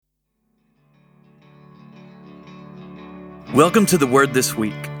Welcome to The Word This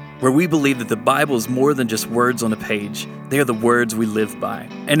Week, where we believe that the Bible is more than just words on a page. They are the words we live by,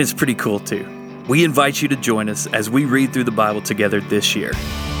 and it's pretty cool too. We invite you to join us as we read through the Bible together this year.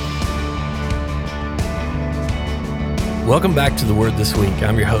 Welcome back to The Word This Week.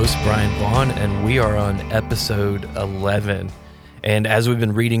 I'm your host, Bryan Vaughn, and we are on episode 11. And as we've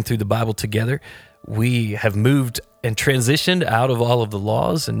been reading through the Bible together, we have moved and transitioned out of all of the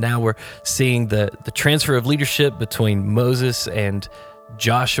laws, and now we're seeing the transfer of leadership between Moses and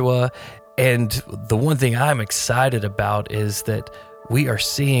Joshua. And the one thing I'm excited about is that we are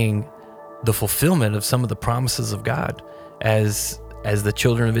seeing the fulfillment of some of the promises of God as the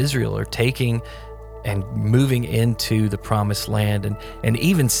children of Israel are taking and moving into the promised land, and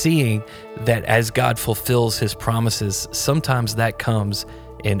even seeing that as God fulfills his promises, sometimes that comes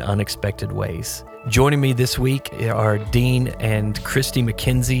in unexpected ways. Joining me this week are Dean and Kristy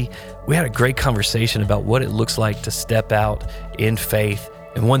McKenzie. We had a great conversation about what it looks like to step out in faith.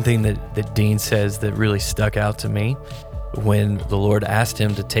 And one thing that Dean says that really stuck out to me when the Lord asked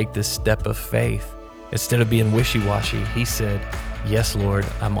him to take this step of faith, instead of being wishy-washy, he said, "Yes, Lord,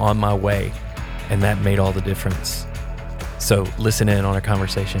 I'm on my way." And that made all the difference. So listen in on our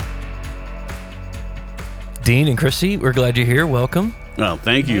conversation. Dean and Kristy, we're glad you're here. Welcome. Well,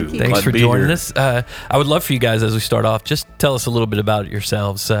 thank you. Thanks for joining us. I would love for you guys, as we start off, just tell us a little bit about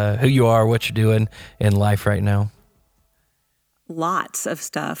yourselves, who you are, what you're doing in life right now. Lots of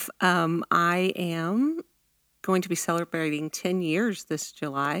stuff. I am going to be celebrating 10 years this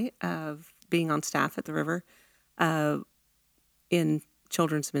July of being on staff at the River in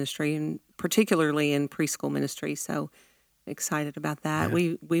children's ministry, and particularly in preschool ministry. So excited about that.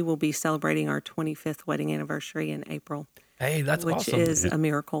 Yeah. We will be celebrating our 25th wedding anniversary in April. Hey, that's awesome. Which is a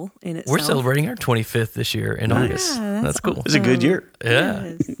miracle in itself. We're celebrating our 25th this year in August. That's cool. It's a good year.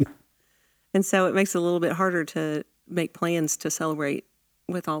 Yeah. And so it makes it a little bit harder to make plans to celebrate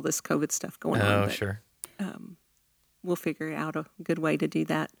with all this COVID stuff going on. Oh, sure. We'll figure out a good way to do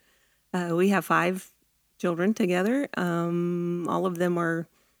that. We have 5 children together. All of them are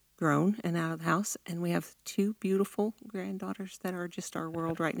grown and out of the house. And we have 2 beautiful granddaughters that are just our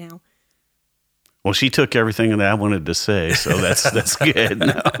world right now. Well, she took everything that I wanted to say, so that's good.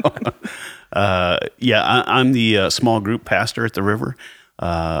 No. I'm the small group pastor at the River.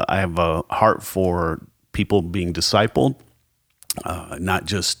 I have a heart for people being discipled, not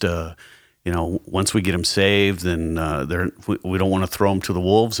just once we get them saved, then we don't want to throw them to the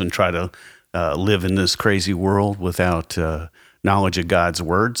wolves and try to live in this crazy world without knowledge of God's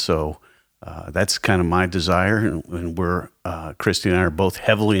word. So that's kind of my desire, and we're Kristy and I are both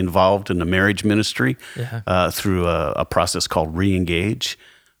heavily involved in the marriage ministry through a process called Re-Engage.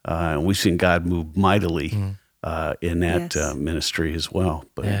 And we've seen God move mightily in that ministry as well.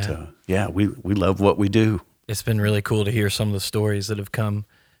 But we love what we do. It's been really cool to hear some of the stories that have come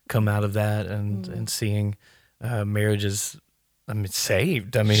out of that, and seeing marriages,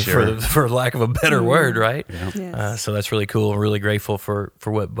 saved. Sure. For lack of a better word, right? Yeah. Yes. So that's really cool. I'm really grateful for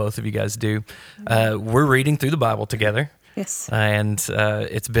what both of you guys do. We're reading through the Bible together. Yes. And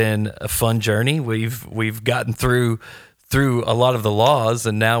it's been a fun journey. We've gotten through a lot of the laws,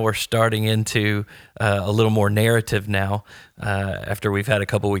 and now we're starting into a little more narrative now after we've had a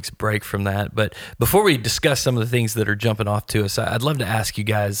couple weeks break from that. But before we discuss some of the things that are jumping off to us, I'd love to ask you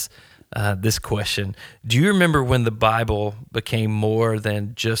guys this question. Do you remember when the Bible became more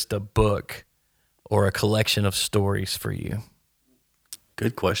than just a book or a collection of stories for you?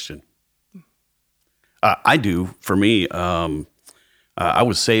 Good question. I do. For me, I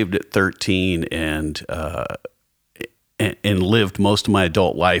was saved at 13 and lived most of my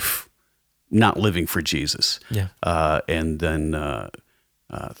adult life not living for Jesus. Yeah. And then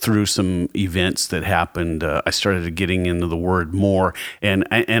through some events that happened, I started getting into the Word more. And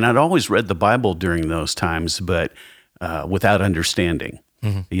I'd always read the Bible during those times, but without understanding.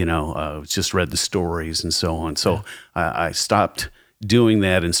 Mm-hmm. Just read the stories and so on. So I stopped doing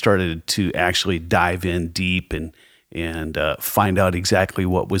that and started to actually dive in deep and find out exactly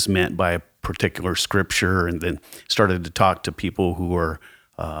what was meant by a particular scripture, and then started to talk to people who were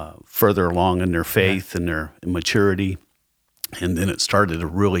further along in their faith and their maturity. And then it started to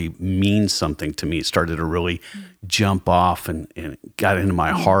really mean something to me. It started to really jump off and got into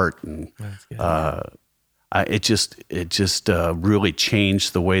my heart. And it just really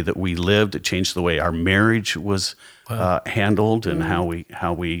changed the way that we lived. It changed the way our marriage was handled, and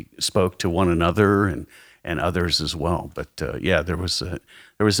how we spoke to one another and others as well. But there was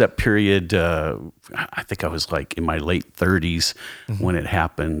that period. I think I was like in my late 30s when it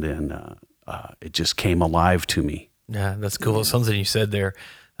happened, and it just came alive to me. Yeah, that's cool. Something you said there.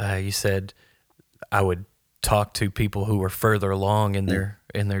 You said I would talk to people who were further along in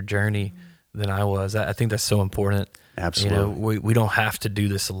their journey than I was. I think that's so important. Absolutely. We don't have to do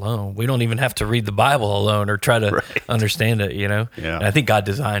this alone. We don't even have to read the Bible alone or try to understand it, Yeah. And I think God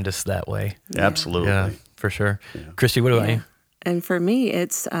designed us that way. Absolutely. Yeah, for sure. Yeah. Kristy, what about you? And for me,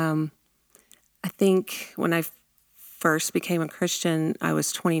 it's, I think when I first became a Christian, I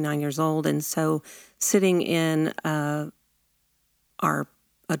was 29 years old. And so sitting in our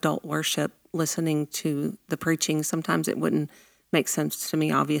adult worship, listening to the preaching, sometimes it wouldn't make sense to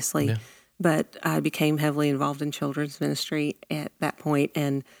me, obviously. Yeah. But I became heavily involved in children's ministry at that point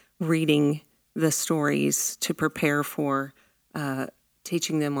and reading the stories to prepare for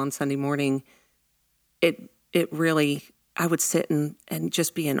teaching them on Sunday morning. It really, I would sit and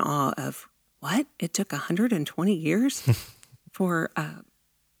just be in awe of, what? It took 120 years for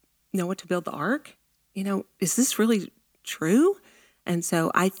Noah to build the ark? Is this really true? And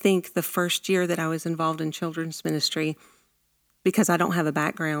so I think the first year that I was involved in children's ministry, because I don't have a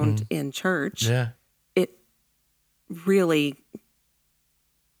background in church, it really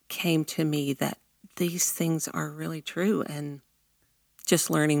came to me that these things are really true, and just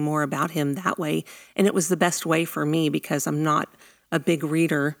learning more about him that way. And it was the best way for me because I'm not a big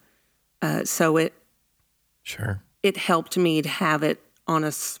reader. So it helped me to have it on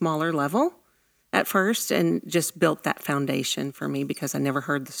a smaller level at first and just built that foundation for me because I never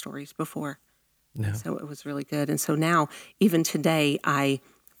heard the stories before. No. So it was really good. And so now, even today, I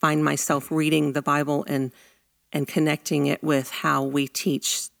find myself reading the Bible and connecting it with how we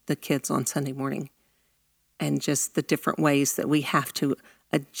teach the kids on Sunday morning and just the different ways that we have to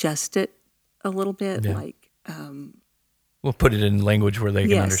adjust it a little bit. Yeah. Like, we'll put it in language where they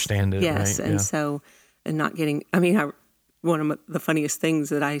can understand it. Yes. Right? And so, and not getting, one of the funniest things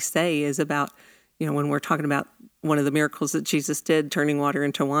that I say is about, when we're talking about one of the miracles that Jesus did, turning water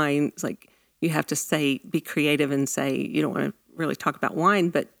into wine, it's like, you have to be creative and say, you don't want to really talk about wine,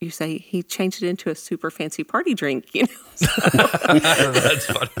 but you say he changed it into a super fancy party drink, So, that's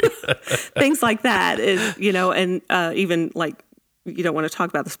funny. Things like that is, and even like, you don't want to talk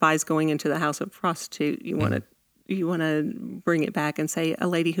about the spies going into the house of a prostitute. You want to bring it back and say a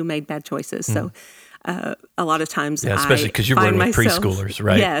lady who made bad choices. So a lot of times, especially because you're working with preschoolers,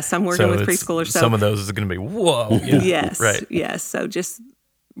 right? Yes, I'm working with preschoolers. So some of those is going to be whoa. Yeah, yes, right. Yes. So just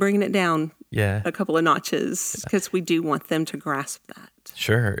bringing it down a couple of notches because we do want them to grasp that.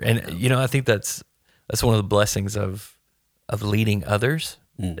 Sure. And, I think that's one of the blessings of leading others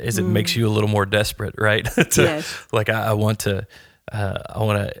is it makes you a little more desperate, right? Like I want to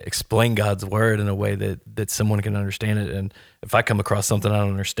explain God's word in a way that someone can understand it. And if I come across something I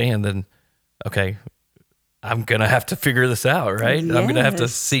don't understand, then, okay, I'm going to have to figure this out, right? Yes. I'm going to have to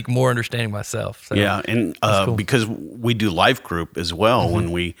seek more understanding myself. So, and cool. Because we do life group as well,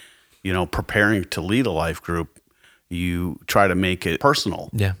 when we, preparing to lead a life group, you try to make it personal,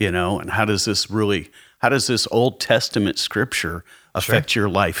 and how does this Old Testament scripture affect your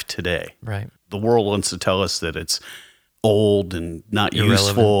life today? Right. The world wants to tell us that it's old and not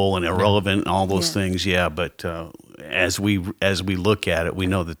useful and irrelevant and all those things. Yeah. But as we look at it, we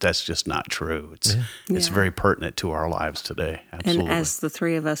know that that's just not true. It's very pertinent to our lives today. Absolutely. And as the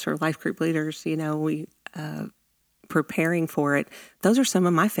three of us are life group leaders, we preparing for it. Those are some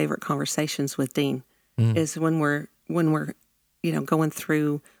of my favorite conversations with Dean is when we're going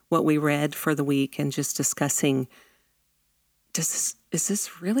through what we read for the week and just discussing, is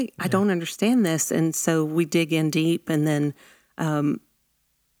this really, I don't understand this. And so we dig in deep. And then,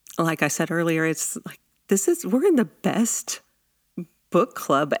 like I said earlier, it's like, we're in the best book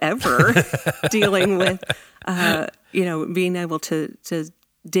club ever dealing with, being able to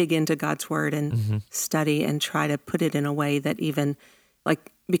dig into God's word and study and try to put it in a way that even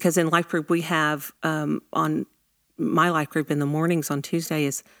because in life group we have, on my life group in the mornings on Tuesday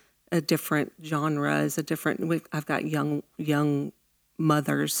is a different genre, I've got young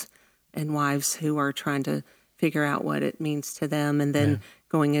mothers and wives who are trying to figure out what it means to them. And then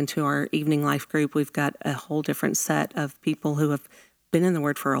going into our evening life group, we've got a whole different set of people who have been in the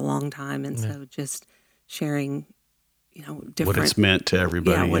Word for a long time. And so just sharing, different. What it's meant to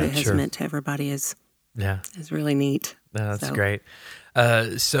everybody. Yeah, what it has meant to everybody is really neat. No, that's great.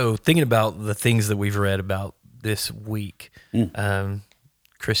 So thinking about the things that we've read about this week,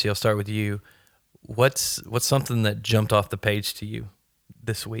 Kristy, I'll start with you. What's something that jumped off the page to you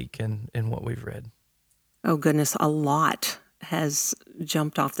this week in what we've read? Oh, goodness. A lot has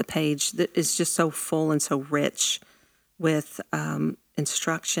jumped off the page that is just so full and so rich with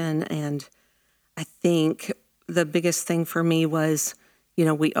instruction. And I think the biggest thing for me was,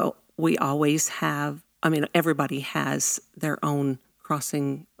 we always have, everybody has their own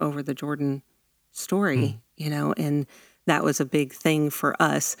crossing over the Jordan story, and that was a big thing for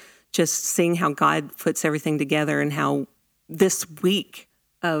us, just seeing how God puts everything together and how this week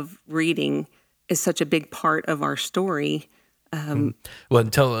of reading is such a big part of our story. Well,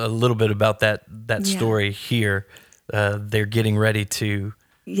 tell a little bit about that story here. They're getting ready to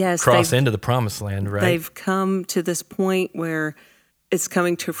cross into the promised land, right? They've come to this point where it's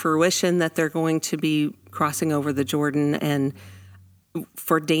coming to fruition that they're going to be crossing over the Jordan. And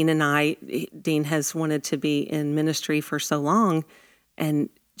for Dean and I, Dean has wanted to be in ministry for so long, and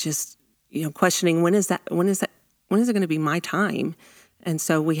just questioning when is it going to be my time? And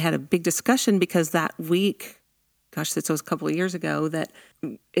so we had a big discussion, because that week, gosh, this was a couple of years ago, that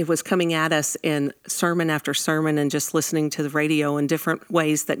it was coming at us in sermon after sermon, and just listening to the radio in different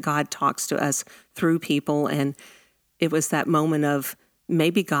ways that God talks to us through people. And it was that moment of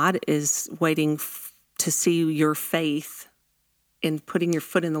maybe God is waiting to see your faith in putting your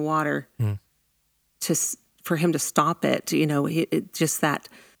foot in the water for him to stop it. Just that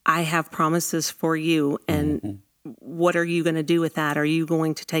I have promises for you, and what are you going to do with that? Are you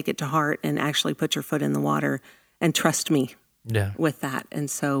going to take it to heart and actually put your foot in the water and trust me with that? And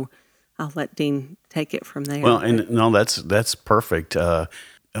so I'll let Dean take it from there. Well, and no, that's perfect.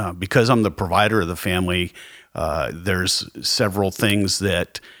 Because I'm the provider of the family, there's several things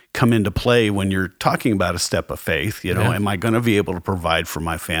that come into play when you're talking about a step of faith. Am I going to be able to provide for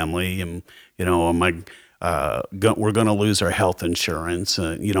my family? And am I? We're going to lose our health insurance.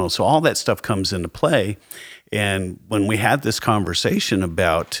 So all that stuff comes into play. And when we had this conversation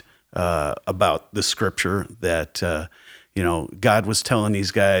about the scripture that God was telling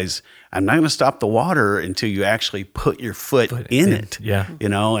these guys, I'm not going to stop the water until you actually put your foot in it. Yeah.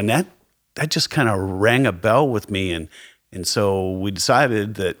 And that just kind of rang a bell with me. And so we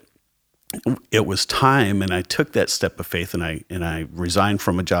decided that it was time, and I took that step of faith, and I resigned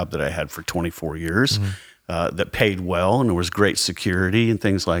from a job that I had for 24 years that paid well, and there was great security and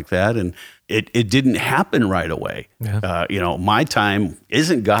things like that. And it didn't happen right away. Yeah. My time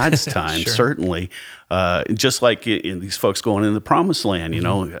isn't God's time, certainly. Just like in these folks going into the promised land,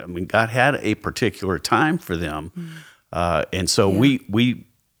 God had a particular time for them. And so we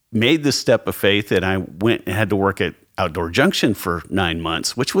made this step of faith, and I went and had to work at Outdoor Junction for 9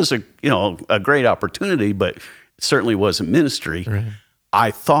 months, which was a great opportunity, but it certainly wasn't ministry. Right.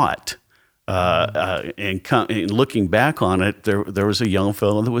 I thought, and looking back on it, there was a young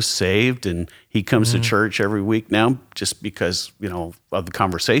fellow that was saved, and he comes to church every week now, just because of the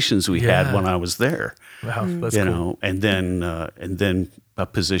conversations we had when I was there. Wow, that's cool. And then a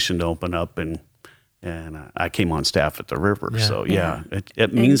position to open up, and I came on staff at the river. Yeah. So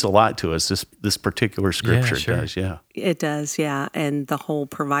it means a lot to us. This particular scripture does. Yeah, it does. Yeah, and the whole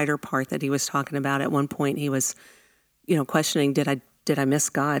provider part that he was talking about. At one point, he was, questioning, did I miss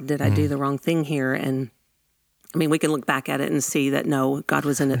God? Did I do the wrong thing here? And I mean, we can look back at it and see that no, God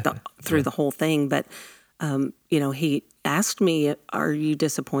was in it through the whole thing. But he asked me, "Are you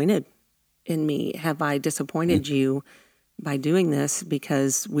disappointed in me? Have I disappointed you by doing this?"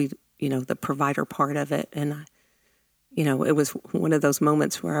 Because the provider part of it. And, it was one of those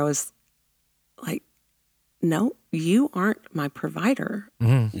moments where I was like, no, you aren't my provider.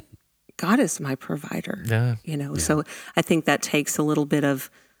 God is my provider. Yeah. So I think that takes a little bit of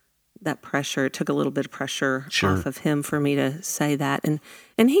that pressure. It took a little bit of pressure off of him for me to say that. And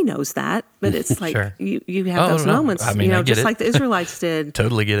he knows that, but it's like you have those moments, I mean, just like the Israelites did.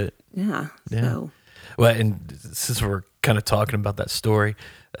 Totally get it. Yeah. So. Well, and since we're kind of talking about that story,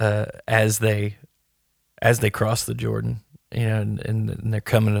 as they cross the Jordan, and they're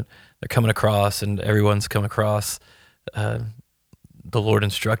coming across, and everyone's come across. The Lord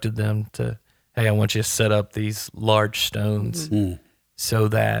instructed them to, hey, I want you to set up these large stones so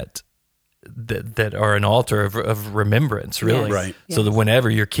that are an altar of remembrance, really. Yes. Right. So that whenever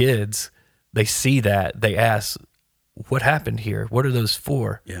your kids, they see that, they ask, what happened here? What are those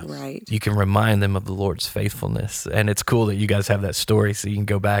for? Yeah. Right. You can remind them of the Lord's faithfulness. And it's cool that you guys have that story so you can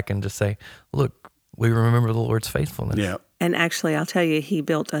go back and just say, look, we remember the Lord's faithfulness. Yeah. And actually, I'll tell you, he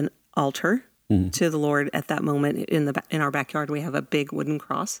built an altar to the Lord at that moment. In our backyard, we have a big wooden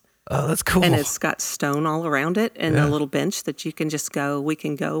cross. Oh, that's cool. And it's got stone all around it, and a little bench that you can just go. We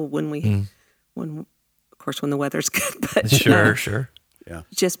can go when of course, when the weather's good. But sure. Yeah.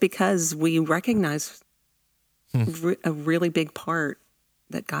 Just because we recognize a really big part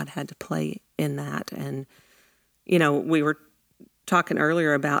that God had to play in that. And, we were talking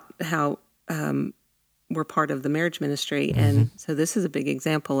earlier about how we're part of the marriage ministry. And so this is a big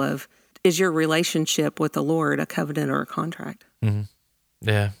example of, is your relationship with the Lord a covenant or a contract?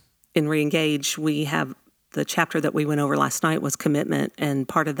 Yeah. In Reengage, we have the chapter that we went over last night was commitment, and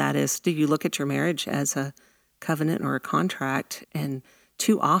part of that is, do you look at your marriage as a covenant or a contract? And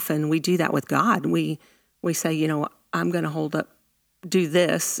too often we do that with God. We say, I'm going to do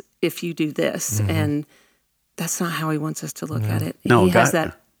this if you do this, and that's not how He wants us to look at it. No, He has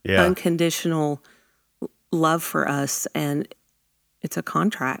God, that unconditional love for us, and it's a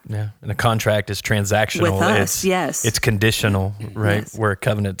contract. Yeah, and a contract is transactional. With us, yes. It's conditional, right? Yes. Where a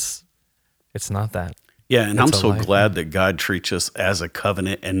covenant's, it's not that. Yeah, and That's I'm so a life, glad that God treats us as a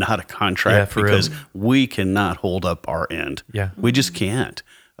covenant and not a contract, for because real. we cannot hold up our end. Yeah. We just can't.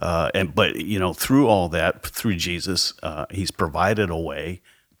 But through all that, through Jesus, He's provided a way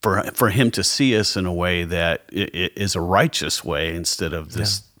for Him to see us in a way that it is a righteous way, instead of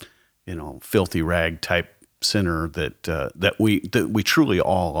this, filthy rag type sinner that we truly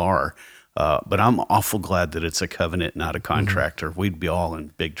all are. But I'm awful glad that it's a covenant, not a contract, or we'd be all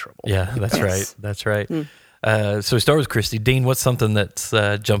in big trouble. Yeah, that's Yes. right. That's right. So we start with Kristy. Dean, what's something that's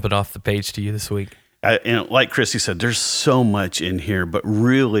jumping off the page to you this week? And like Kristy said, there's so much in here, but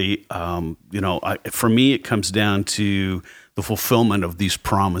really, for me, it comes down to the fulfillment of these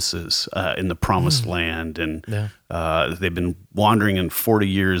promises in the promised land, and they've been wandering 40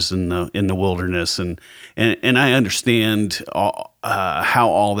 years in the wilderness, and I understand how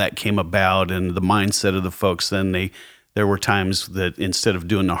all that came about and the mindset of the folks. Then there were times that instead of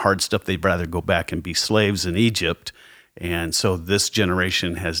doing the hard stuff, they'd rather go back and be slaves in Egypt. And so this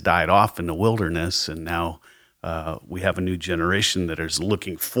generation has died off in the wilderness, and now we have a new generation that is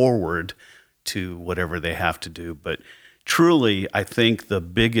looking forward to whatever they have to do. But truly, I think the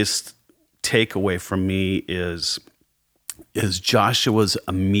biggest takeaway from me is Joshua's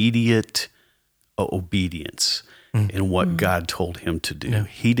immediate obedience in what God told him to do. Yeah.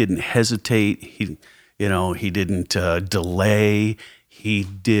 He didn't hesitate. He didn't delay. He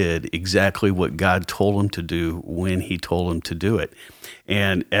did exactly what God told him to do when He told him to do it.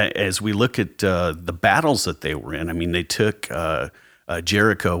 And as we look at the battles that they were in, I mean, they took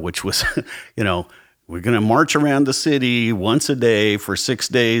Jericho, which was, we're going to march around the city once a day for 6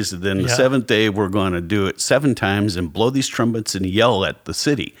 days. And then the seventh day, we're going to do it 7 times and blow these trumpets and yell at the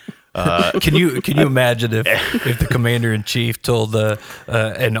city. Can you imagine if the commander in chief told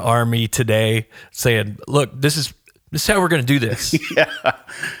an army today, saying, "Look, this is how we're going to do this."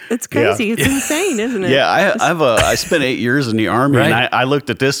 It's crazy. Yeah. It's insane, isn't it? Yeah, I spent 8 years in the Army, Right. and I looked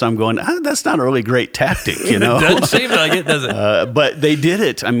at this. I'm going, that's not a really great tactic, It doesn't seem like it, does it? But they did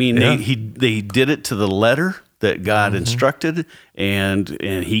it. I mean, Yeah. they did it to the letter that God instructed, and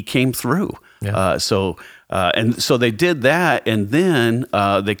He came through. Yeah. So they did that, and then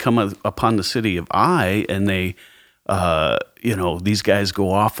they come upon the city of Ai, and they, these guys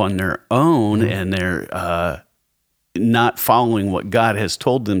go off on their own, and they're not following what God has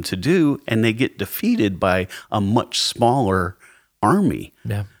told them to do, and they get defeated by a much smaller army.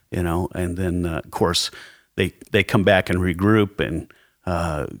 Yeah. And then of course they come back and regroup, and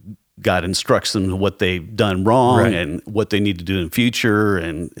God instructs them what they've done wrong Right. and what they need to do in the future,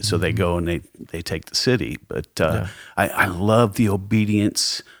 and so they go and they take the city. But I love the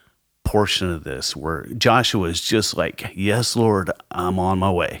obedience portion of this, where Joshua is just like, "Yes, Lord, I'm on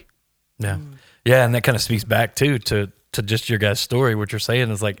my way." Yeah. Yeah, and that kind of speaks back too to just your guys' story. What you're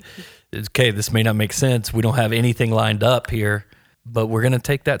saying is like, okay, this may not make sense. We don't have anything lined up here, but we're going to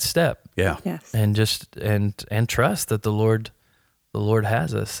take that step. Yeah. Yes. And just and trust that the Lord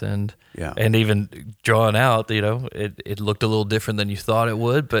has us, and Yeah. and even drawing out, it looked a little different than you thought it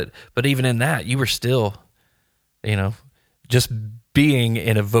would, but even in that, you were still, just being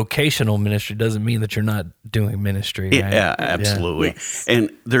in a vocational ministry doesn't mean that you're not doing ministry. Right? Yeah, absolutely. Yes.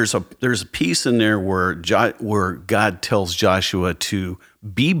 And there's a piece in there where God tells Joshua to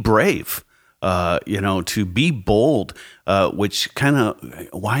be brave, to be bold. Which kind of,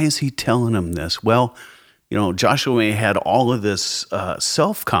 why is He telling him this? Well, Joshua had all of this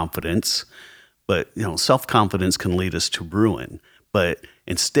self-confidence, but self-confidence can lead us to ruin. But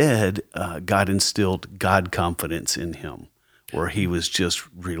instead, God instilled God confidence in him, where he was just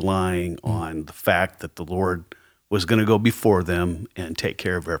relying on the fact that the Lord was going to go before them and take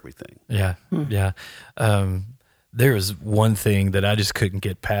care of everything. Yeah, yeah. There was one thing that I just couldn't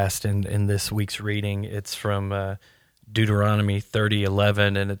get past in this week's reading. It's from Deuteronomy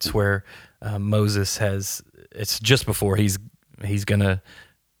 30:11, and it's where Moses it's just before he's going to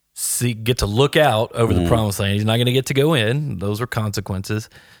get to look out over the promised land. He's not going to get to go in. Those are consequences.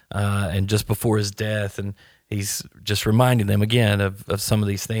 And just before his death, and he's just reminding them again of some of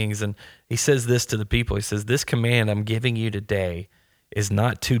these things. And he says this to the people. He says, "This command I'm giving you today is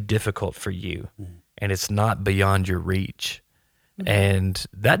not too difficult for you, and it's not beyond your reach." And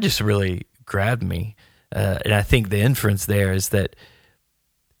that just really grabbed me. And I think the inference there is that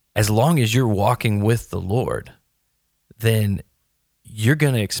as long as you're walking with the Lord, then you're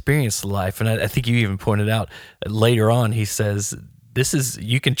going to experience life. And I think you even pointed out later on, he says,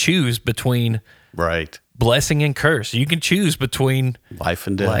 you can choose between Right. blessing and curse. You can choose between Life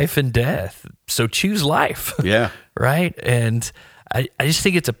and death. life and death. So choose life. Yeah. Right. And I just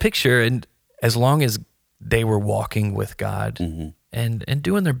think it's a picture. And as long as they were walking with God and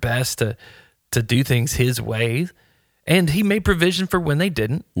doing their best to do things his way, and he made provision for when they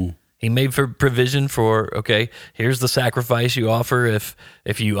didn't. He made for provision for, okay, here's the sacrifice you offer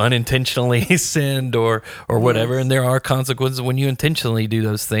if you unintentionally sinned or whatever, and there are consequences when you intentionally do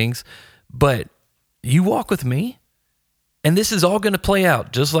those things. But you walk with me, and this is all going to play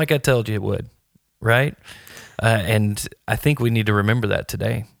out just like I told you it would, right? And I think we need to remember that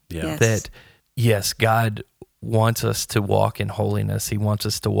today. Yeah. Yes. That, yes, God wants us to walk in holiness. He wants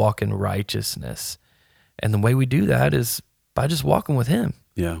us to walk in righteousness. And the way we do that is by just walking with him.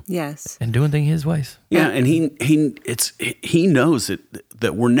 Yeah. Yes. And doing things his ways. Yeah, and he knows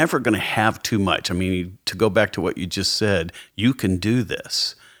that we're never going to have too much. I mean, to go back to what you just said, you can do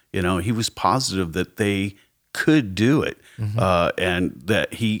this. You know, he was positive that they could do it, and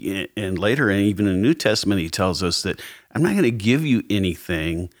that and later, and even in the New Testament, he tells us that I'm not going to give you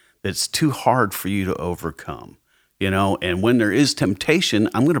anything that's too hard for you to overcome. You know, and when there is temptation,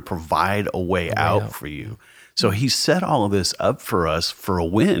 I'm going to provide a way out for you. So he set all of this up for us for a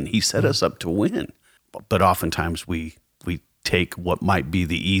win. He set us up to win. But oftentimes we take what might be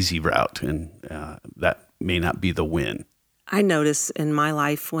the easy route, and that may not be the win. I notice in my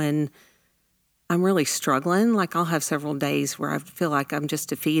life when I'm really struggling, like I'll have several days where I feel like I'm just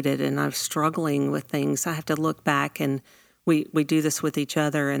defeated and I'm struggling with things. I have to look back, and we do this with each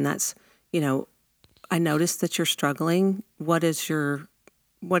other, and that's, I notice that you're struggling. What is your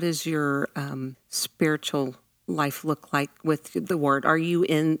spiritual life look like with the Word? Are you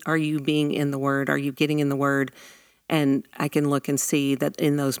being in the Word? Are you getting in the Word? And I can look and see that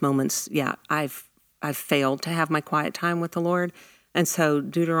in those moments, I've failed to have my quiet time with the Lord. And so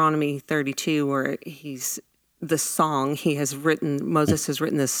Deuteronomy 32, where Moses has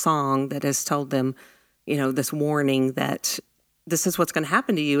written this song that has told them, this warning that this is what's going to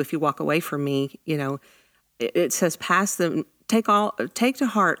happen to you if you walk away from me. It says, take to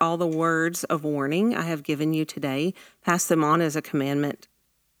heart all the words of warning I have given you today. Pass them on as a commandment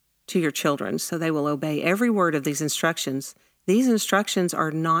to your children, so they will obey every word of these instructions. These instructions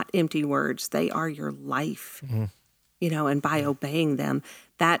are not empty words. They are your life, and by obeying them,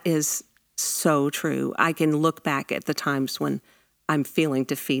 that is so true. I can look back at the times when I'm feeling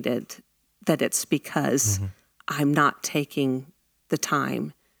defeated, that it's because I'm not taking the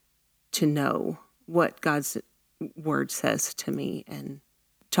time to know what God's word says to me. And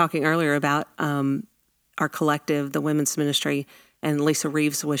talking earlier about our collective, the women's ministry, and Lisa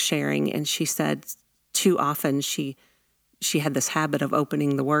Reeves was sharing, and she said too often she had this habit of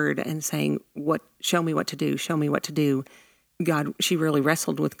opening the word and saying, show me what to do, show me what to do. She really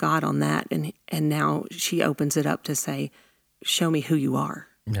wrestled with God on that, and now she opens it up to say, show me who you are.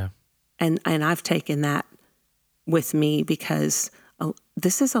 Yeah. And I've taken that with me because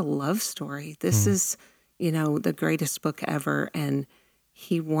this is a love story. This is, the greatest book ever, and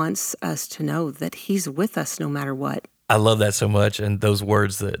he wants us to know that he's with us no matter what. I love that so much, and those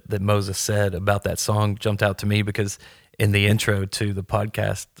words that Moses said about that song jumped out to me because in the intro to the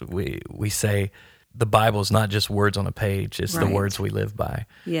podcast, we say the Bible is not just words on a page; it's the words we live by.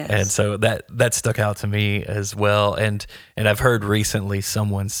 Yes. And so that stuck out to me as well. And I've heard recently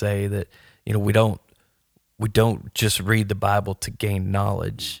someone say that we don't just read the Bible to gain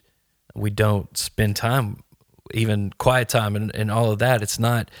knowledge. We don't spend time, even quiet time, and all of that. It's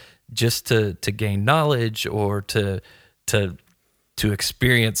not just to gain knowledge or to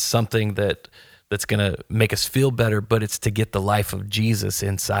experience something that's going to make us feel better, but it's to get the life of Jesus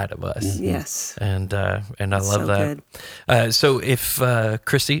inside of us. Yes. And I love so that. Good. So if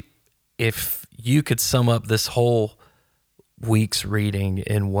Kristy, if you could sum up this whole week's reading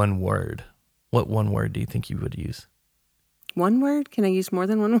in one word, what one word do you think you would use? One word? Can I use more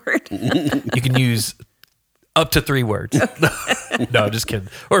than one word? You can use up to 3 words. No, just kidding.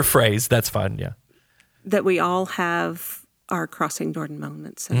 Or a phrase. That's fine. Yeah. That we all have our crossing Jordan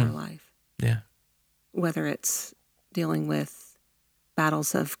moments in our life. Yeah. Whether it's dealing with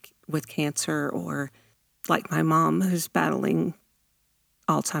battles with cancer, or like my mom who's battling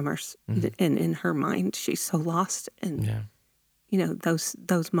Alzheimer's, and in her mind she's so lost, and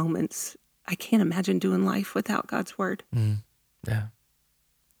those moments, I can't imagine doing life without God's word. Yeah.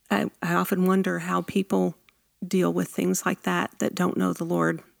 I often wonder how people deal with things like that don't know the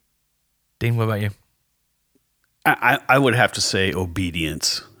Lord. Dean, what about you? I would have to say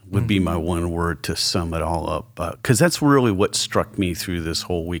obedience would be my one word to sum it all up, because that's really what struck me through this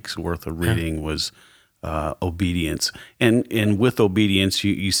whole week's worth of reading was obedience. And with obedience,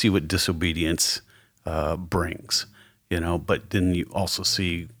 you see what disobedience brings, but then you also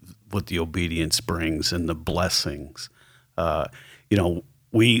see what the obedience brings and the blessings.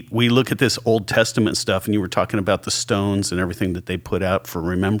 We look at this Old Testament stuff, and you were talking about the stones and everything that they put out for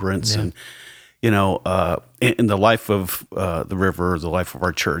remembrance. And, in the life of the river, the life of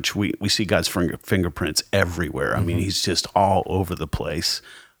our church, we see God's fingerprints everywhere. I mean, he's just all over the place.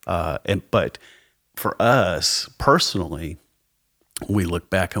 But for us personally, we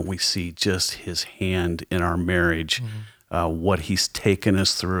look back and we see just his hand in our marriage, what he's taken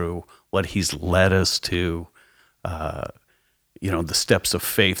us through, what he's led us to, the steps of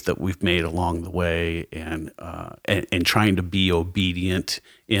faith that we've made along the way, and trying to be obedient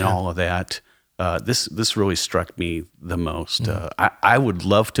in all of that. This really struck me the most. I would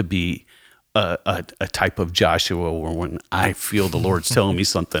love to be a type of Joshua where when I feel the Lord's telling me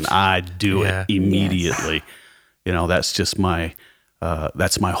something, I do it immediately. Yes. That's just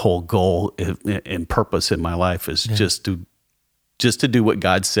that's my whole goal and purpose in my life is just to do what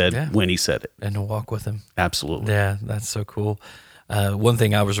God said when he said it. And to walk with him. Absolutely. Yeah, that's so cool. One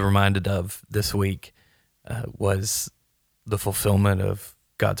thing I was reminded of this week was the fulfillment of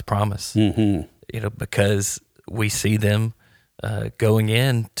God's promise. Because we see them going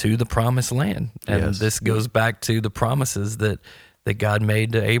into the promised land. And this goes back to the promises that God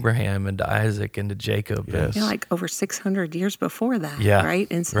made to Abraham and to Isaac and to Jacob. Yes. Like over 600 years before that, right?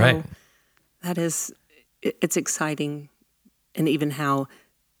 And so that is, it's exciting. And even how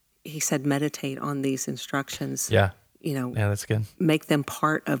he said, meditate on these instructions. Yeah, that's good. Make them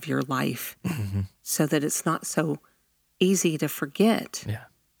part of your life so that it's not so easy to forget. Yeah.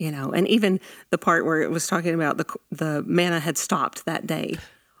 And even the part where it was talking about the manna had stopped that day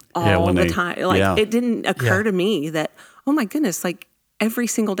all the time. It didn't occur to me that, oh my goodness, like every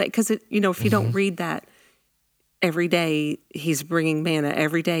single day. Because, if you don't read that every day, he's bringing manna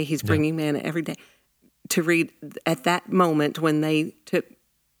every day. He's bringing manna every day. To read at that moment when they took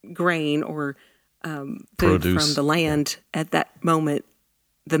grain or food from the land, at that moment,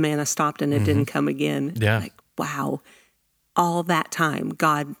 the manna stopped and it didn't come again. Yeah. Like, wow. All that time,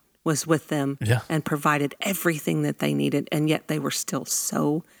 God was with them and provided everything that they needed, and yet they were still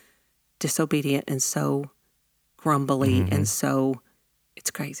so disobedient and so grumbly and so,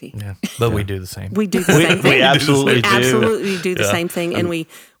 it's crazy. Yeah, but we do the same. We do the same thing. We absolutely do. Absolutely do the same thing, and we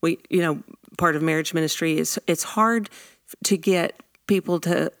part of marriage ministry is it's hard to get people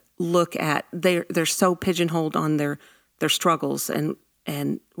to look at they're so pigeonholed on their struggles and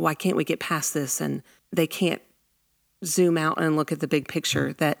why can't we get past this, and they can't zoom out and look at the big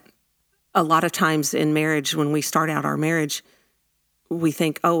picture. That a lot of times in marriage, when we start out our marriage, we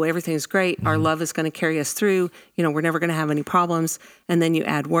think, oh, everything's great. Our love is going to carry us through. We're never going to have any problems. And then you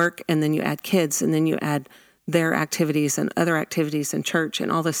add work, and then you add kids, and then you add their activities and other activities in church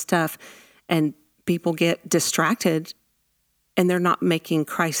and all this stuff. And people get distracted, and they're not making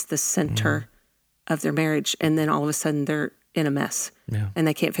Christ the center of their marriage. And then all of a sudden they're in a mess and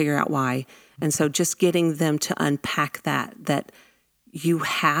they can't figure out why. And so just getting them to unpack that you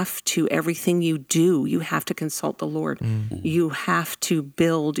have to, everything you do, you have to consult the Lord. You have to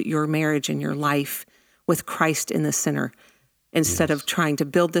build your marriage and your life with Christ in the center instead of trying to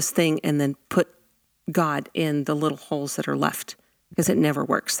build this thing and then put God in the little holes that are left, because it never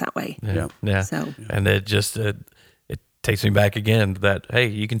works that way. Yeah. So, and it just, it takes me back again that, hey,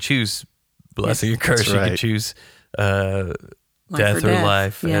 you can choose blessing or curse. Right. You can choose death or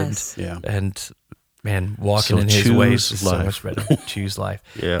life. Yes. And man, walking in his ways is so much better. Choose life.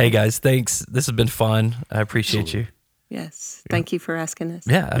 Hey guys, thanks. This has been fun. I appreciate you. Yes. Thank you for asking us.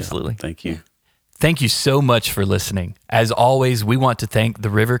 Yeah, absolutely. Thank you. Thank you so much for listening. As always, we want to thank the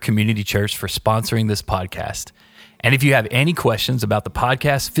River Community Church for sponsoring this podcast. And if you have any questions about the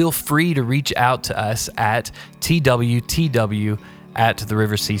podcast, feel free to reach out to us at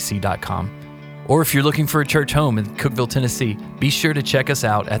twtw@therivercc.com. Or if you're looking for a church home in Cookeville, Tennessee, be sure to check us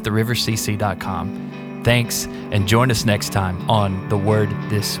out at therivercc.com. Thanks, and join us next time on The Word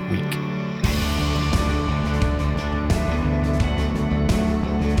This Week.